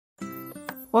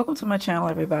Welcome to my channel,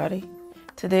 everybody.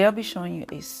 Today I'll be showing you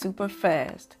a super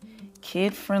fast,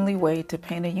 kid-friendly way to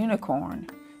paint a unicorn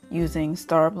using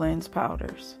Starblends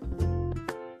powders.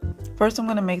 First, I'm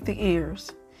going to make the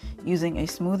ears using a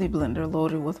smoothie blender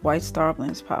loaded with white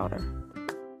Starblends powder.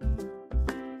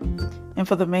 And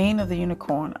for the mane of the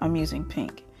unicorn, I'm using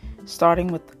pink, starting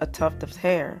with a tuft of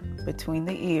hair between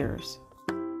the ears,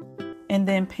 and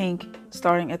then pink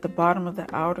starting at the bottom of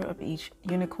the outer of each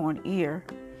unicorn ear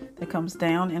that comes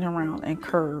down and around and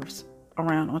curves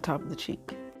around on top of the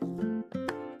cheek.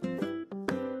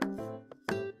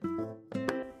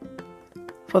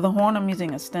 For the horn, I'm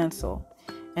using a stencil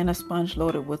and a sponge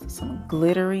loaded with some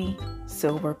glittery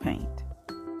silver paint.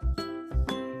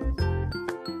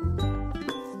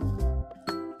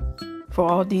 For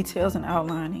all details and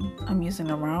outlining, I'm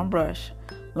using a round brush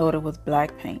loaded with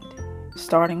black paint,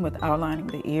 starting with outlining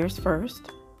the ears first.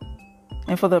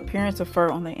 And for the appearance of fur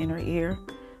on the inner ear,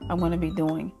 I'm going to be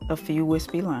doing a few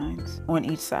wispy lines on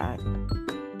each side.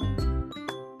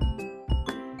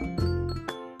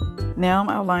 Now I'm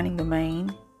outlining the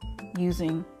mane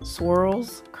using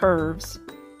swirls, curves,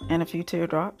 and a few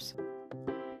teardrops.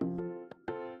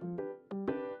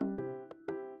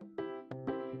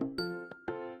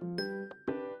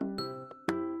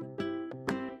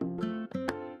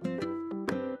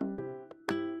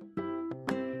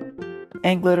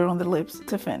 And glitter on the lips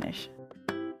to finish.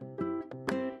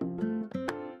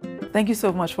 Thank you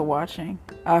so much for watching.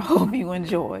 I hope you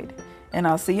enjoyed, and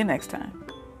I'll see you next time.